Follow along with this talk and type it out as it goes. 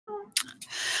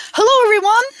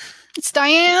everyone. It's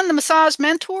Diane, the massage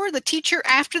mentor, the teacher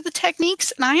after the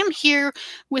techniques, and I am here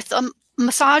with a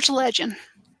massage legend.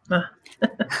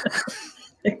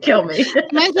 Kill me.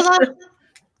 Angela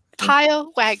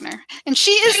Pio Wagner. And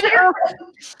she is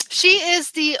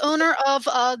the owner of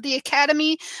the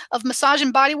Academy of Massage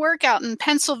and Bodywork out in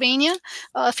Pennsylvania.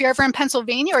 If you're ever in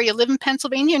Pennsylvania or you live in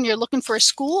Pennsylvania and you're looking for a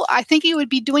school, I think you would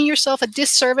be doing yourself a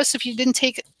disservice if you didn't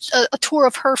take a tour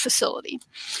of her facility.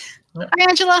 Hi,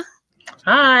 Angela.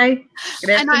 Hi. Good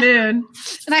afternoon.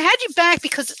 And I had you back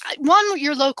because one,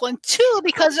 you're local, and two,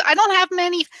 because I don't have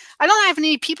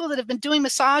any people that have been doing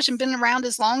massage and been around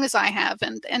as long as I have,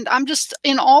 and I'm just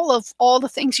in awe of all the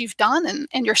things you've done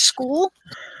and your school.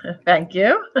 Thank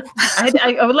you.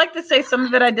 I would like to say some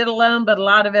of it I did alone, but a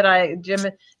lot of it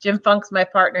Jim Funk's my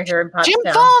partner here in Pottstown.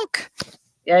 Jim Funk.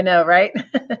 Yeah, I know, right?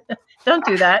 Don't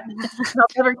do that. I'll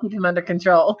never keep him under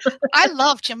control. I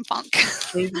love Jim Funk.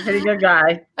 He's a pretty good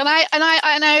guy. And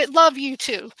I love you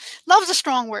too. Love's a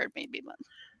strong word, maybe, but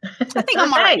I think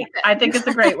I'm all right. I think it's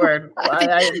a great word.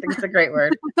 I think it's a great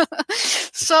word.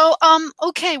 So,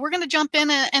 okay, we're going to jump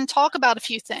in and talk about a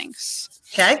few things.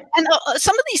 Okay. And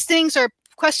some of these things are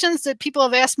questions that people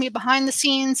have asked me behind the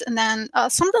scenes, and then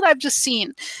some that I've just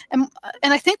seen. And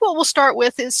I think what we'll start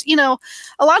with is, you know,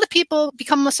 a lot of people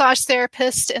become massage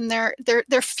therapists and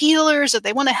they're feelers, that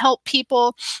they want to help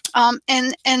people,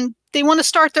 and they want to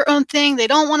start their own thing. They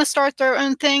don't want to start their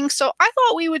own thing. So I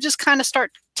thought we would just kind of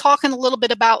start talking a little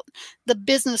bit about the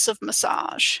business of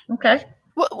massage. Okay.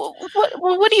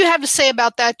 What do you have to say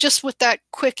about that, just with that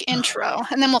quick intro,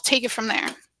 and then we'll take it from there.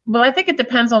 Well, I think it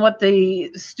depends on what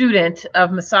the student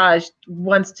of massage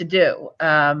wants to do.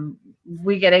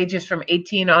 We get ages from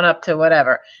 18 on up to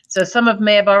whatever. So some of them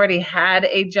may have already had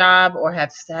a job or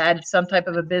have had some type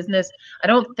of a business. I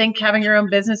don't think having your own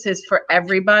business is for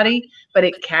everybody, but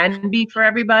it can be for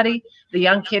everybody. The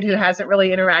young kid who hasn't really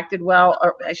interacted well,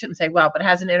 or I shouldn't say well, but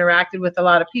hasn't interacted with a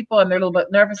lot of people and they're a little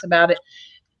bit nervous about it,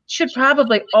 should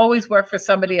probably always work for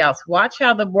somebody else. Watch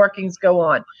how the workings go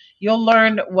on. You'll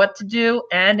learn what to do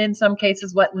and in some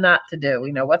cases what not to do.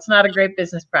 You know, what's not a great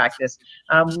business practice.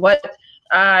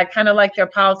 I kind of like their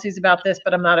policies about this,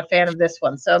 but I'm not a fan of this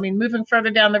one. So, I mean, moving further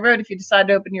down the road, if you decide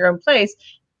to open your own place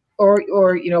or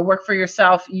you know, work for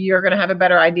yourself, you're going to have a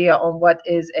better idea on what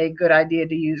is a good idea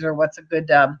to use or what's a good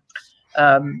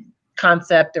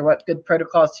concept or what good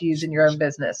protocols to use in your own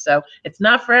business. So it's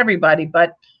not for everybody,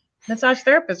 but massage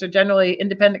therapists are generally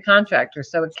independent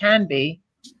contractors, so it can be.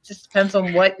 It just depends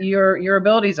on what your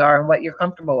abilities are and what you're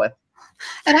comfortable with.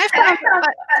 And I've found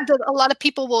that a lot of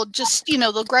people will just, you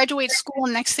know, they'll graduate school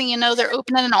and next thing you know, they're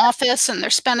opening an office and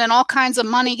they're spending all kinds of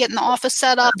money getting the office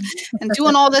set up and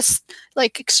doing all this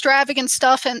like extravagant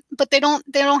stuff, but they don't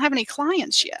have any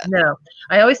clients yet. No,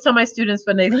 I always tell my students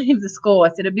when they leave the school, I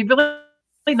said it'd be really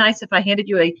nice if I handed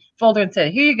you a folder and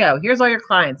said, here you go, here's all your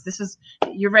clients.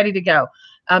 You're ready to go.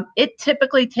 It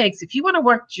typically takes, if you want to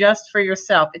work just for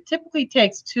yourself, it typically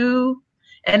takes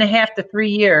 2.5 to 3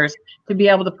 years to be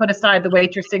able to put aside the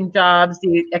waitressing jobs,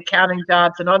 the accounting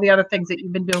jobs, and all the other things that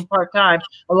you've been doing part-time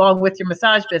along with your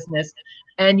massage business.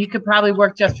 And you could probably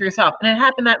work just for yourself. And it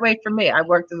happened that way for me. I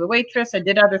worked as a waitress. I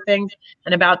did other things.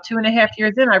 And about 2.5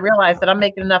 years in, I realized that I'm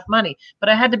making enough money. But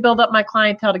I had to build up my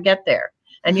clientele to get there.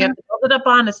 And you have to build it up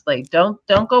honestly. Don't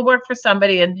go work for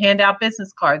somebody and hand out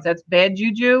business cards. That's bad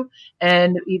juju.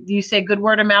 And you say good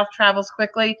word of mouth travels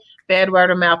quickly. Bad word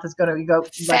of mouth is going to go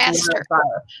faster.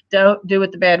 Don't do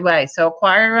it the bad way. So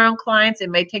acquire your own clients.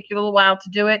 It may take you a little while to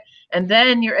do it. And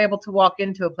then you're able to walk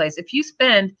into a place. If you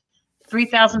spend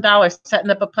 $3,000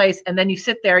 setting up a place and then you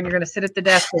sit there and you're going to sit at the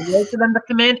desk and wait for them to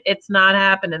come in, it's not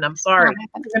happening. I'm sorry.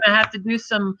 You're going to have to do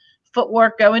some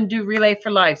footwork. Go and do Relay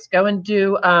for Life. Go and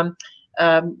do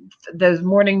those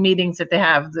morning meetings that they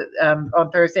have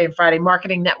on Thursday and Friday,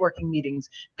 marketing networking meetings.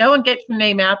 Go and get your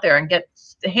name out there and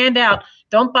hand out.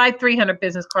 Don't buy 300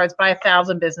 business cards, buy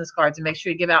 1,000 business cards and make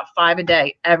sure you give out 5 a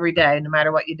day, every day, no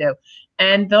matter what you do.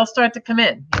 And they'll start to come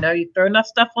in. You know, you throw enough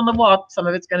stuff on the wall, some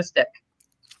of it's going to stick.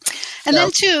 And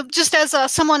then too, just as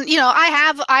someone, you know, I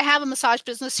have a massage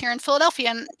business here in Philadelphia,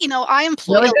 and you know, I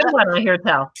employ really good one, I hear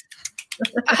tell.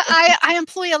 I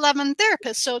employ 11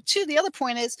 therapists. So too, the other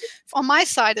point is on my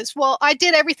side is, well, I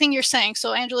did everything you're saying.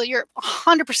 So Angela, you're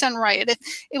 100% right.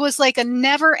 It was like a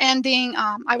never ending.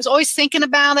 I was always thinking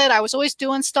about it. I was always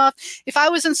doing stuff. If I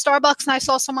was in Starbucks and I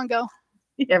saw someone go,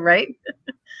 yeah, right.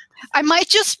 I might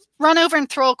just run over and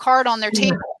throw a card on their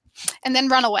table and then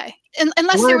run away.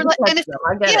 Unless they were, and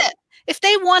if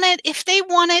they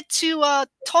wanted to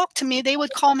talk to me, they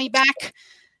would call me back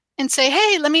and say,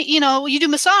 hey, let me, you do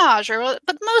massage,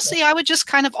 but mostly I would just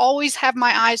kind of always have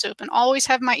my eyes open, always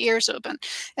have my ears open.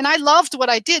 And I loved what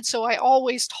I did, so I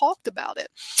always talked about it.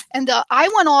 And I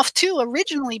went off too,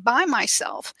 originally by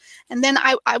myself. And then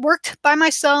I worked by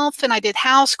myself, and I did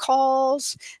house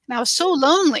calls, and I was so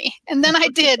lonely. And then I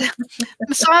did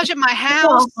massage at my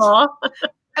house.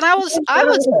 And I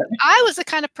was the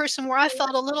kind of person where I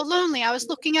felt a little lonely. I was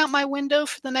looking out my window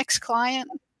for the next client.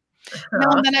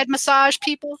 And then I'd massage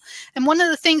people. And one of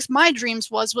the things my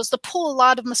dreams was to pull a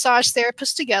lot of massage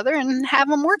therapists together and have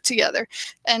them work together.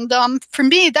 And for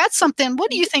me, that's something.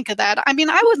 What do you think of that? I mean,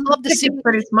 I would love to see. It's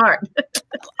pretty smart.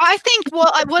 I think,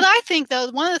 well, what I think, though,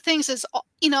 one of the things is,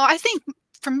 I think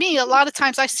for me, a lot of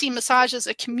times I see massage as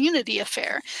a community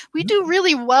affair. We do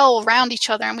really well around each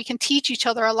other, and we can teach each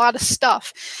other a lot of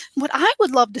stuff. What I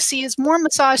would love to see is more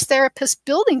massage therapists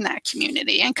building that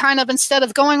community, and kind of, instead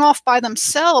of going off by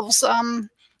themselves,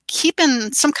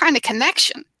 keeping some kind of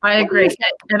connection. I agree.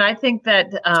 And I think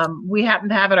that we happen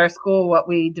to have at our school, what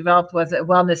we developed was a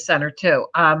wellness center too.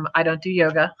 I don't do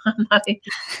yoga. I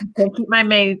can't keep my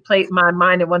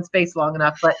mind in one space long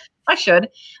enough, but I should.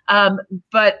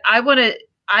 But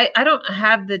I don't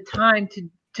have the time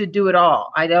to do it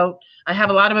all. I have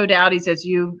a lot of modalities, as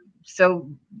you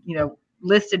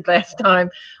listed last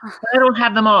time, but I don't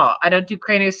have them all. I don't do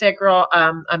craniosacral.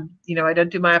 I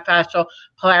don't do myofascial,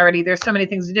 polarity. There's so many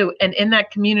things to do. And in that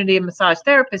community of massage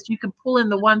therapists, you can pull in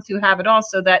the ones who have it all,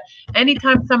 so that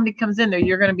anytime somebody comes in there,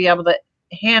 you're going to be able to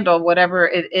handle whatever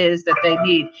it is that they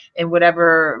need in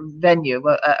whatever venue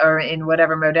or in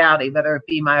whatever modality, whether it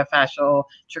be myofascial,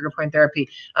 trigger point therapy.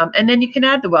 And then you can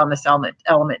add the wellness element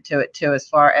to it too, as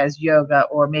far as yoga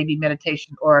or maybe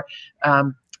meditation or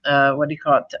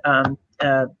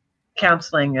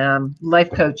counseling, life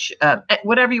coach,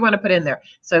 whatever you want to put in there.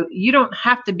 So you don't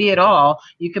have to be it all.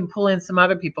 You can pull in some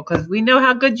other people, because we know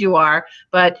how good you are,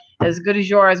 but as good as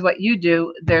you are as what you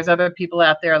do, there's other people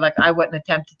out there. Like, I wouldn't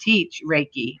attempt to teach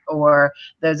Reiki or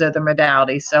those other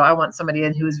modalities. So I want somebody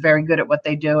in who is very good at what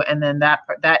they do. And then that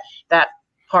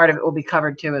part of it will be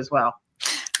covered too as well.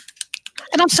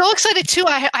 And I'm so excited too.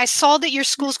 I saw that your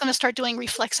school's going to start doing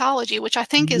reflexology, which I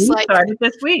think is like started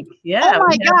this week. Yeah. Oh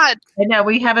my God. And now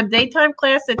we have a daytime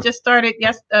class that just started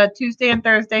Tuesday and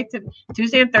Thursday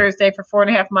for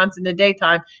 4.5 months in the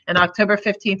daytime. And October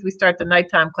 15th, we start the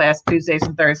nighttime class, Tuesdays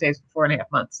and Thursdays for 4.5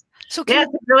 months. So yeah,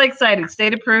 really excited.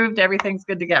 State approved. Everything's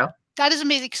good to go. That is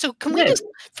amazing. So can we just,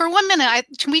 for 1 minute,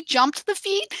 can we jump to the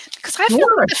feet? Because I feel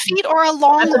like the feet are a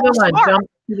long jump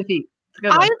to the feet.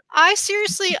 I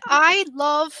seriously, I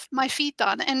love my feet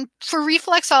done. And for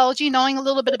reflexology, knowing a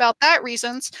little bit about that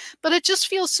reasons, but it just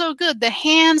feels so good. The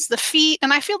hands, the feet.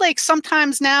 And I feel like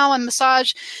sometimes now in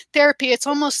massage therapy, it's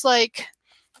almost like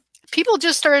people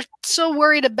just are so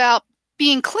worried about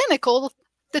being clinical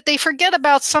that they forget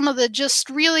about some of the just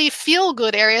really feel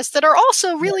good areas that are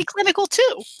also really clinical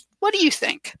too. What do you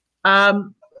think?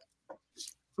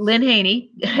 Lynn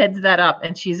Haney heads that up,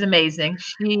 and she's amazing.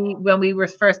 When we were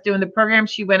first doing the program,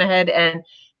 she went ahead and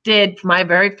did my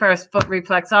very first foot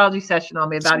reflexology session on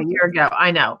me about a year ago. I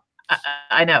know,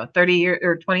 30 years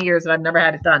or 20 years that I've never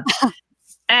had it done.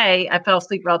 I fell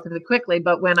asleep relatively quickly,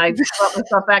 but when I brought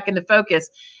myself back into focus,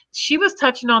 she was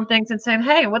touching on things and saying,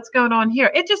 hey, what's going on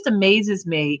here? It just amazes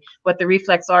me what the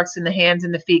reflex arcs in the hands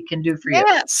and the feet can do for you.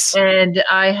 Yes. And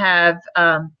I have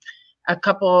a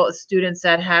couple of students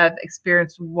that have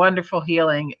experienced wonderful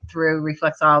healing through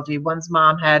reflexology. One's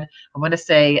mom had, I want to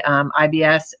say,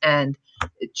 IBS, and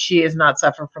she is not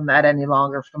suffering from that any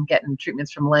longer, from getting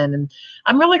treatments from Lynn. And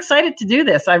I'm really excited to do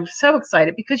this. I'm so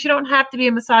excited, because you don't have to be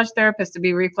a massage therapist to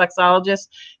be a reflexologist.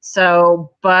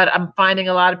 So, but I'm finding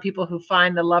a lot of people who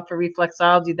find the love for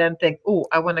reflexology then think, oh,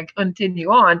 I want to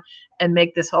continue on and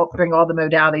make this bring all the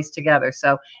modalities together.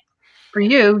 So for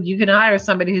you, you can hire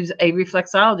somebody who's a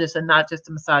reflexologist and not just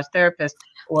a massage therapist,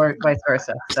 or vice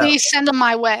versa. So please send them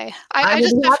my way. I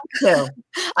feel like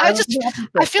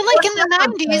in the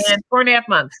 90s, 4.5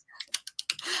 months.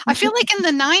 I feel like in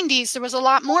the 90s, there was a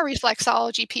lot more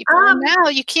reflexology people. And now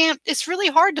you can't, it's really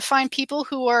hard to find people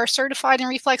who are certified in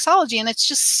reflexology. And it's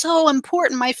just so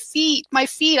important. My feet,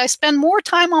 I spend more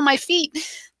time on my feet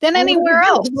than anywhere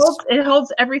else. It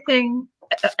holds everything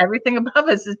above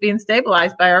us is being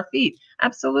stabilized by our feet.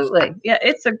 Absolutely. Yeah,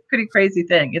 it's a pretty crazy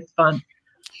thing. It's fun.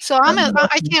 So I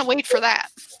can't wait for that.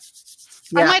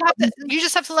 Yeah. I might have to, you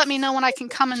just have to let me know when I can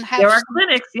come and have. There are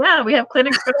clinics. Yeah, we have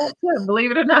clinics for that too, believe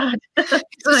it or not.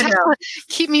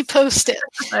 Keep me posted.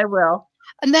 I will.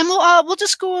 And then we'll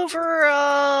just go over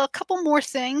a couple more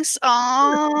things.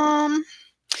 What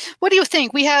do you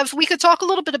think? We could talk a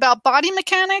little bit about body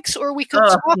mechanics, or we could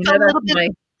talk a little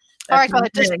bit. All That's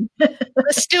right, go my ahead. thing.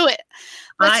 Let's do it.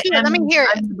 Let's do it. Let me hear it.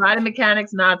 I'm the body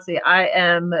mechanics Nazi. I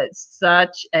am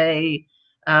such a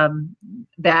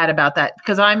bad about that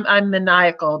because I'm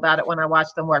maniacal about it when I watch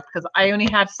them work because I only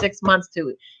have 6 months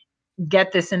to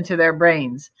get this into their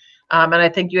brains. And I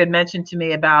think you had mentioned to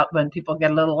me about when people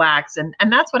get a little lax, and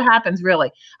that's what happens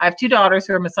really. I have 2 daughters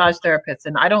who are massage therapists,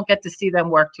 and I don't get to see them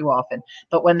work too often.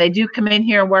 But when they do come in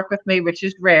here and work with me, which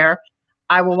is rare,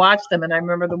 I will watch them. And I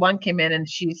remember the one came in and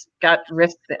she's got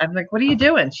wrists. I'm like, what are you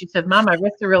doing? She said, Mom, my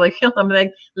wrists are really feeling. I'm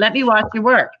like, let me watch you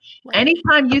work. Right.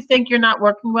 Anytime you think you're not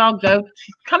working well,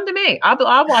 come to me.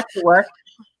 I'll watch you work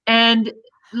and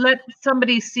let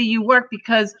somebody see you work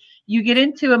because you get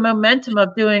into a momentum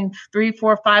of doing 3,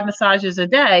 4, 5 massages a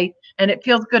day and it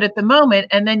feels good at the moment.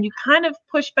 And then you kind of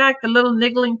push back the little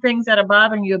niggling things that are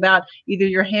bothering you about either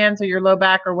your hands or your low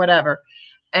back or whatever.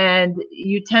 And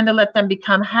you tend to let them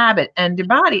become habit and your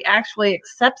body actually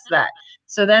accepts that.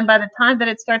 So then by the time that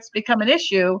it starts to become an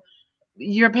issue,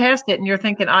 you're past it and you're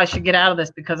thinking, oh, I should get out of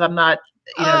this because I'm not,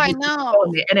 Oh, I know.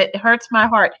 me. And it hurts my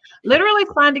heart. Literally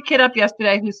signed a kid up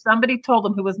yesterday who somebody told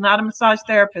him who was not a massage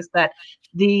therapist that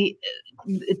the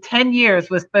 10 years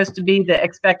was supposed to be the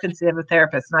expectancy of a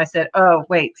therapist. And I said, oh,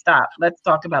 wait, stop. Let's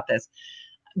talk about this.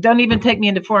 Don't even take me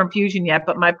into foreign fusion yet.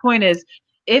 But my point is,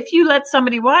 if you let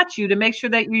somebody watch you to make sure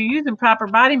that you're using proper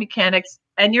body mechanics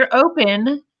and you're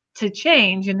open to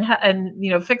change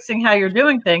and fixing how you're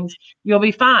doing things, you'll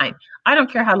be fine. I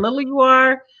don't care how little you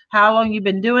are, how long you've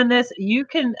been doing this.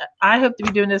 I hope to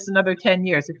be doing this another 10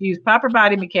 years. If you use proper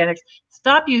body mechanics,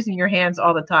 stop using your hands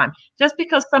all the time. Just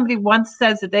because somebody once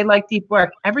says that they like deep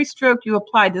work, every stroke you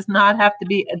apply does not have to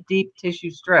be a deep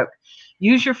tissue stroke.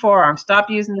 Use your forearm. Stop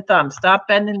using the thumb. Stop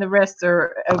bending the wrists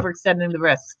or overextending the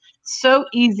wrists. So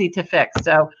easy to fix.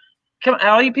 So come on,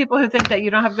 all you people who think that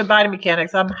you don't have good body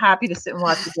mechanics, I'm happy to sit and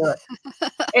watch you do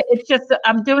it. It's just,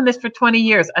 I'm doing this for 20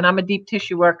 years and I'm a deep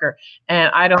tissue worker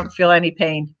and I don't feel any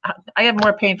pain. I have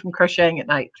more pain from crocheting at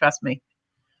night. Trust me.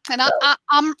 And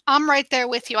I'm right there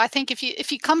with you. I think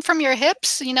if you come from your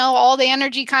hips, all the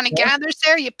energy kind of gathers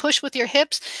there. You push with your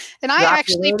hips, and I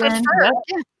actually prefer.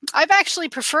 I've actually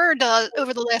preferred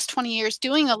over the last 20 years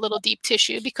doing a little deep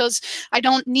tissue because I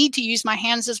don't need to use my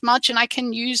hands as much, and I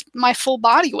can use my full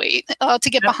body weight to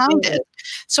get behind it.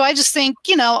 So I just think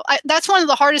that's one of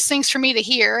the hardest things for me to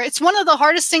hear. It's one of the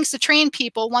hardest things to train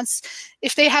people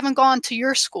if they haven't gone to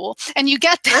your school and you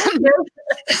get them.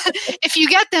 If you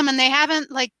get them and they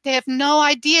have no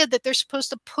idea that they're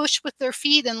supposed to push with their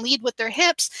feet and lead with their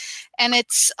hips. And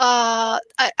it's, I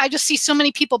just see so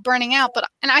many people burning out,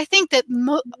 and I think that,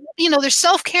 there's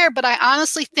self-care, but I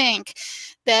honestly think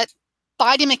that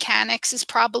body mechanics is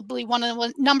probably one of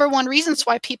the number one reasons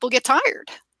why people get tired.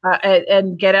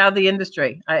 And get out of the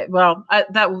industry.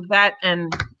 That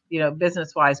and,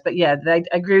 business wise, but yeah, I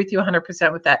agree with you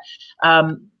 100% with that.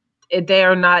 They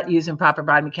are not using proper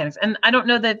body mechanics. And I don't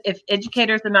know that if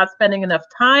educators are not spending enough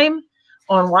time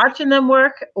on watching them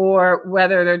work or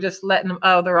whether they're just letting them,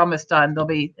 they're almost done.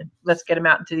 Let's get them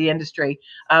out into the industry.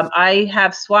 I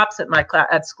have swaps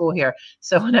at school here.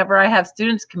 So whenever I have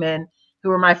students come in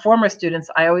who are my former students,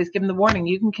 I always give them the warning,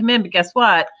 you can come in, but guess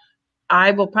what?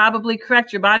 I will probably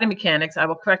correct your body mechanics. I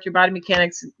will correct your body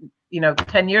mechanics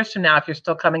 10 years from now, if you're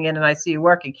still coming in and I see you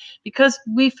working, because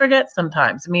we forget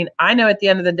sometimes. I mean, I know at the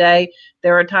end of the day,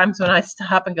 there are times when I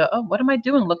stop and go, oh, what am I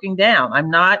doing looking down? I'm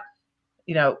not,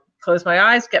 close my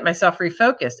eyes, get myself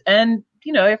refocused. And,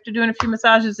 after doing a few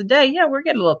massages a day, yeah, we're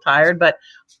getting a little tired, but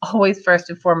always first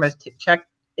and foremost, check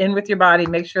in with your body,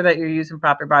 make sure that you're using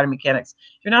proper body mechanics.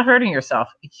 You're not hurting yourself.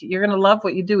 You're going to love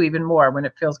what you do even more when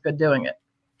it feels good doing it.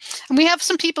 And we have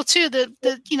some people too that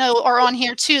are on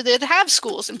here too that have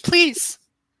schools, and please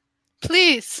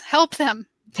help them.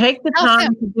 Take the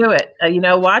time to do it.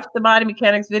 Watch the body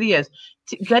mechanics videos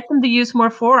to get them to use more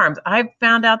forearms. I've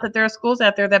found out that there are schools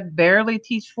out there that barely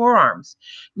teach forearms.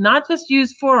 Not just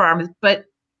use forearms, but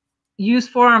use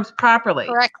forearms properly.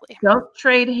 Correctly. Don't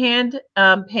trade hand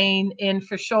pain in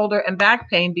for shoulder and back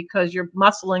pain because you're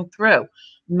muscling through.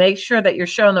 Make sure that you're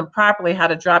showing them properly how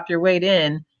to drop your weight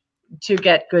in to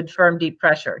get good, firm, deep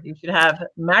pressure. You should have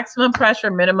maximum pressure,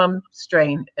 minimum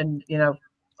strain, and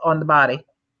on the body.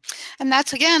 And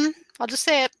that's, again, I'll just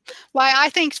say it, why I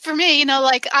think for me,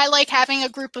 I like having a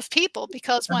group of people,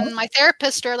 because when my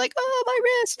therapists are like, oh, my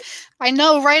wrist, I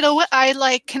know right away,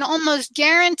 I can almost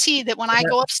guarantee that when I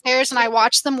go upstairs and I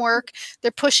watch them work,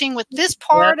 they're pushing with this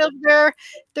part of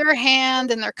their hand,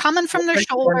 and they're coming from their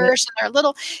shoulders, and they're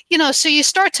little, so you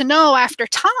start to know after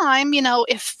time,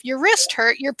 if your wrist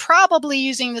hurt, you're probably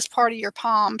using this part of your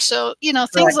palm. So,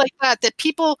 things like that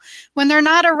people, when they're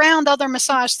not around other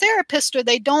massage therapists, or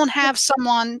they don't have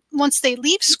someone, once they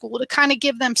leave school, school to kind of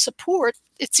give them support,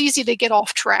 it's easy to get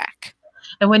off track.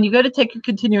 And when you go to take your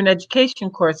continuing education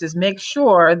courses, make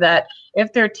sure that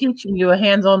if they're teaching you a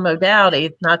hands-on modality,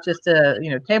 it's not just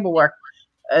a table work.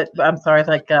 I'm sorry,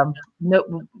 like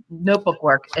notebook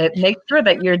work. Make sure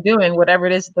that you're doing whatever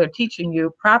it is that they're teaching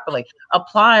you properly.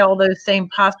 Apply all those same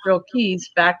postural keys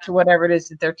back to whatever it is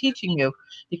that they're teaching you,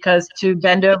 because to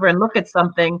bend over and look at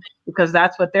something because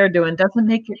that's what they're doing doesn't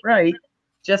make it right.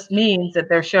 Just means that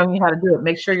they're showing you how to do it.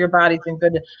 Make sure your body's in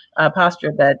good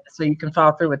posture so you can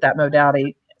follow through with that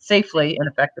modality safely and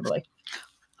effectively.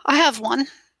 I have one.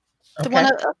 Okay.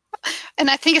 And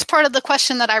I think it's part of the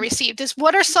question that I received is,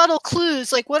 what are subtle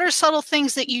clues? Like, what are subtle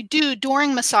things that you do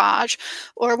during massage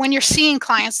or when you're seeing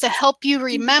clients to help you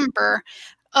remember,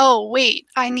 oh, wait,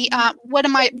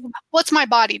 what's my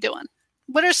body doing?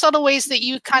 What are subtle ways that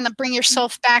you kind of bring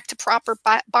yourself back to proper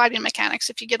body mechanics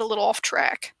if you get a little off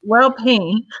track? Well,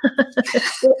 pain.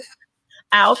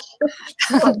 Ouch.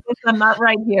 I'm not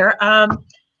right here.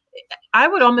 I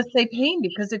would almost say pain,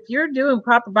 because if you're doing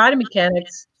proper body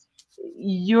mechanics,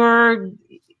 you're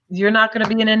not going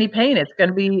to be in any pain. It's going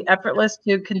to be effortless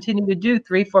to continue to do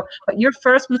 3, 4. But your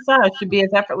first massage should be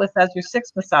as effortless as your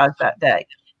 6th massage that day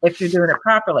if you're doing it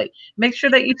properly. Make sure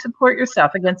that you support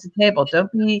yourself against the table.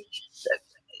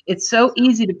 It's so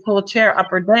easy to pull a chair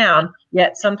up or down,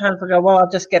 yet sometimes we'll go, well, I'll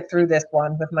just get through this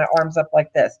one with my arms up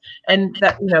like this. And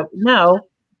that, no,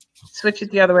 switch it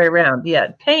the other way around. Yeah,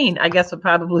 pain, I guess, would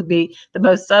probably be the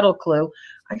most subtle clue.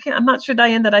 I'm not sure,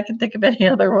 Diane, that I can think of any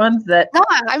other ones that. No,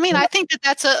 I mean, I think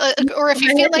that's or if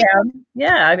you feel like.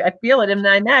 Yeah, I feel it in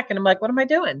my neck and I'm like, what am I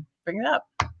doing? Bring it up.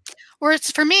 Or it's,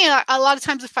 for me, a lot of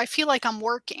times if I feel like I'm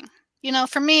working,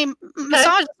 for me,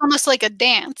 massage is almost like a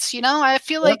dance, I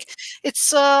feel like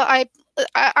it's, I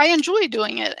enjoy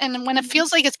doing it. And when it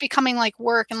feels like it's becoming like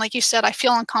work, and like you said, I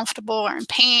feel uncomfortable or in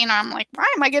pain, or I'm like, why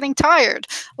am I getting tired?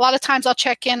 A lot of times I'll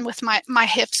check in with my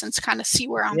hips and kind of see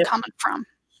where I'm coming from.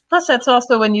 Plus, that's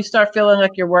also when you start feeling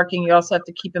like you're working, you also have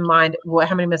to keep in mind,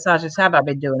 how many massages have I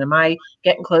been doing? Am I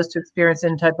getting close to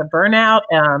experiencing any type of burnout?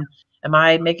 Am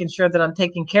I making sure that I'm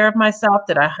taking care of myself?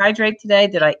 Did I hydrate today?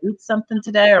 Did I eat something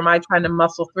today? Or am I trying to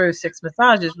muscle through 6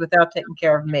 massages without taking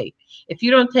care of me? If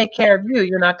you don't take care of you,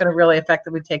 you're not going to really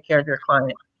effectively take care of your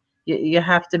client. You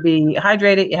have to be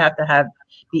hydrated. You have to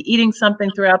be eating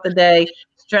something throughout the day,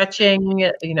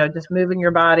 stretching, just moving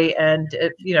your body, and,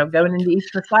 going into each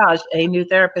massage, a new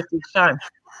therapist each time.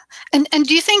 And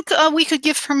do you think we could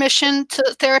give permission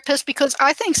to therapists? Because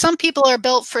I think some people are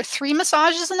built for 3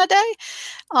 massages in a day.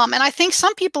 And I think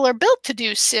some people are built to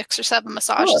do 6 or 7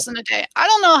 massages in a day. I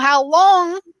don't know how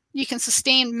long you can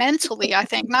sustain mentally, I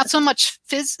think. Not so much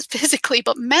physically,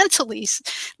 but mentally.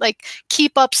 Like,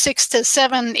 keep up 6 to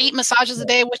 7, 8 massages a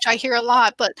day, which I hear a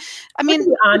lot. But, I mean,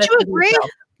 would you agree?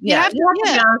 You have to be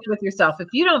honest with yourself. If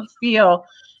you don't feel,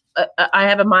 I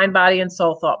have a mind, body, and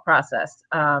soul thought process.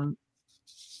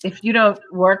 If you don't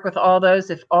work with all those,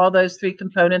 if all those 3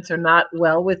 components are not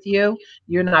well with you,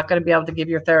 you're not going to be able to give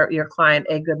your client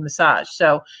a good massage.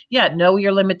 So know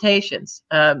your limitations.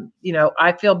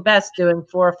 I feel best doing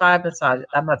 4 or 5 massages.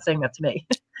 I'm not saying that's me,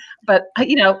 but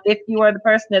if you are the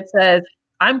person that says,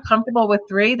 I'm comfortable with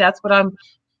 3, that's what I'm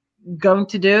going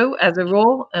to do as a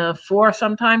rule. 4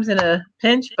 sometimes in a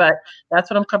pinch, but that's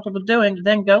what I'm comfortable doing,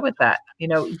 then go with that.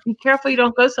 Be careful you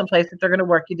don't go someplace that they're going to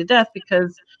work you to death,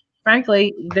 because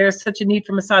frankly, there's such a need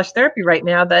for massage therapy right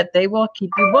now that they will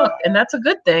keep you booked, and that's a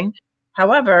good thing.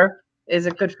 However, is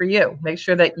it good for you? Make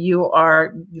sure that you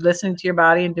are listening to your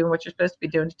body and doing what you're supposed to be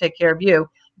doing to take care of you.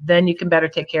 Then you can better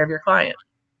take care of your client.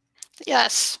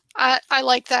 Yes, I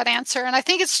like that answer. And I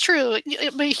think it's true.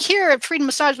 But here at Freedom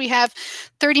Massage, we have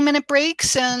 30-minute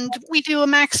breaks, and we do a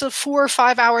max of 4 or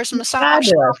 5 hours of massage.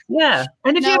 Fabulous. Yeah.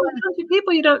 And if you have a bunch of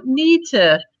people, you don't need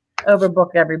to overbook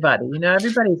everybody.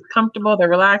 Everybody's comfortable, they're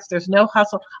relaxed, there's no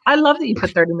hustle. I love that you put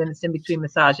 30 minutes in between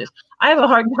massages. I have a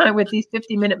hard time with these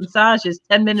 50-minute massages,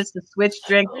 10 minutes to switch,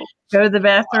 drink, go to the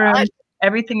bathroom,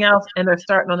 everything else, and they're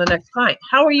starting on the next client.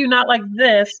 How are you not like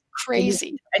this?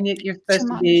 Crazy. And you're supposed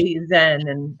to be zen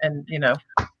and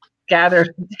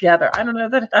gathered together. I don't know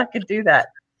that I could do that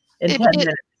in 10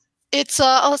 minutes. It's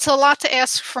a lot to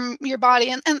ask from your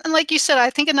body. And like you said, I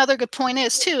think another good point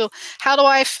is too,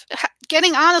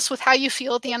 getting honest with how you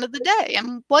feel at the end of the day,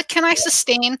 and what can I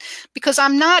sustain, because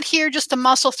I'm not here just to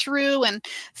muscle through and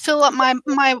fill up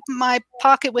my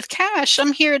pocket with cash.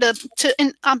 I'm here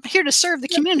I'm here to serve the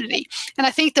community. And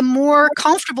I think the more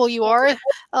comfortable you are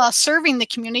serving the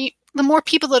community, the more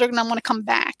people that are going to want to come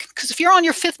back. Because if you're on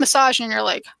your 5th massage and you're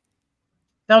like,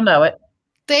 they'll know it.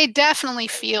 They definitely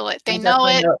feel it. They They know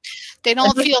definitely it. know. They And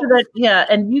don't make feel. sure that, yeah,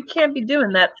 and you can't be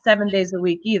doing that 7 days a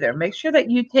week either. Make sure that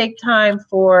you take time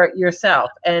for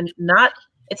yourself, and not,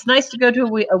 it's nice to go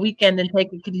to a weekend and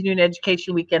take a continuing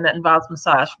education weekend that involves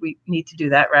massage. We need to do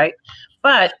that, right?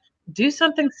 But do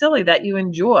something silly that you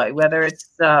enjoy, whether it's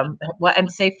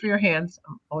and safe for your hands.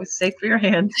 I'm always safe for your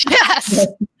hands. Yes.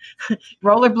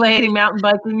 Rollerblading, mountain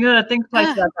biking, things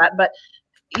like that. But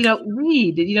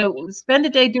read, spend a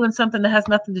day doing something that has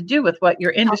nothing to do with what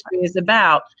your industry is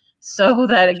about, so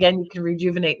that, again, you can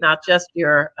rejuvenate not just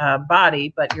your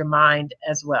body, but your mind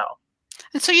as well.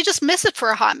 And so you just miss it for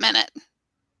a hot minute.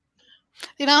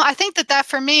 I think that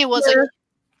for me was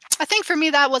I think for me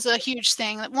that was a huge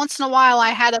thing. That once in a while I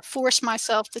had to force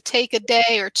myself to take a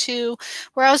day or two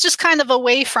where I was just kind of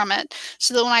away from it,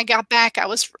 so that when I got back I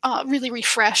was really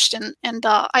refreshed, and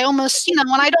I almost,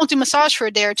 when I don't do massage for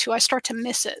a day or two, I start to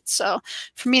miss it. So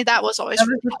for me that was always. I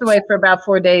was just away for about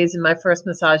 4 days, and my first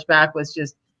massage back was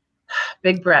just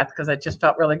big breath, because I just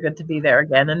felt really good to be there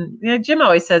again. And Jim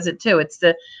always says it too. It's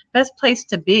the best place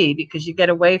to be, because you get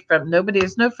away from nobody.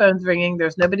 There's no phones ringing.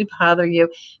 There's nobody bothering you.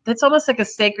 That's almost like a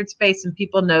sacred space, and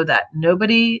people know that.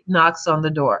 Nobody knocks on the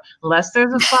door unless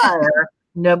there's a fire.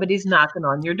 Nobody's knocking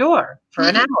on your door for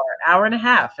an hour and a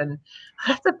half, and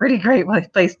that's a pretty great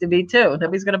place to be too.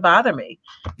 Nobody's going to bother me.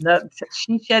 No,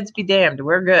 she sheds be damned.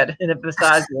 We're good in a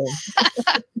massage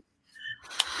room.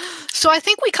 So I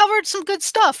think we covered some good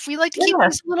stuff. We like to keep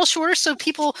this a little shorter so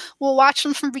people will watch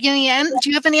them from beginning to end. Do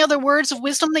you have any other words of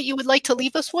wisdom that you would like to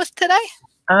leave us with today?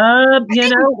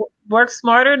 Work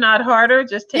smarter, not harder.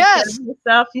 Just take care of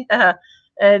yourself. Yeah.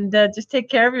 And just take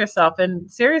care of yourself. And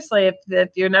seriously, if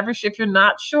you're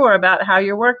not sure about how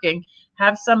you're working,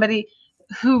 have somebody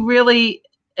who really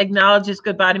acknowledges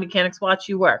good body mechanics watch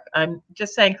you work. I'm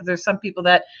just saying, because there's some people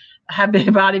that have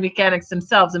been body mechanics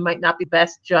themselves and might not be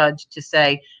best judged to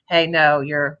say, hey, no,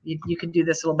 you can do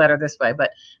this a little better this way.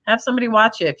 But have somebody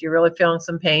watch you if you're really feeling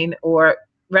some pain, or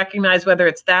recognize whether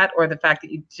it's that or the fact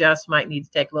that you just might need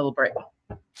to take a little break.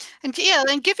 And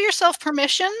give yourself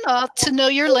permission to know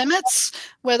your limits,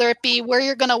 whether it be where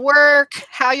you're going to work,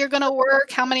 how you're going to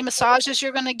work, how many massages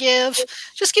you're going to give.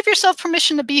 Just give yourself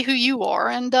permission to be who you are,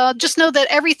 and just know that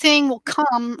everything will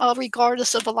come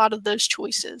regardless of a lot of those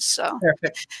choices. So,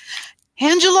 perfect.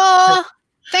 Angela,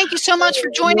 thank you so much for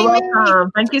joining me.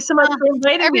 Thank you so much for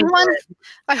inviting everyone, me.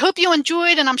 I hope you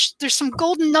enjoyed, and there's some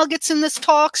golden nuggets in this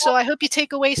talk, so I hope you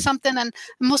take away something, and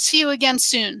we'll see you again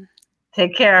soon.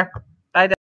 Take care. Bye.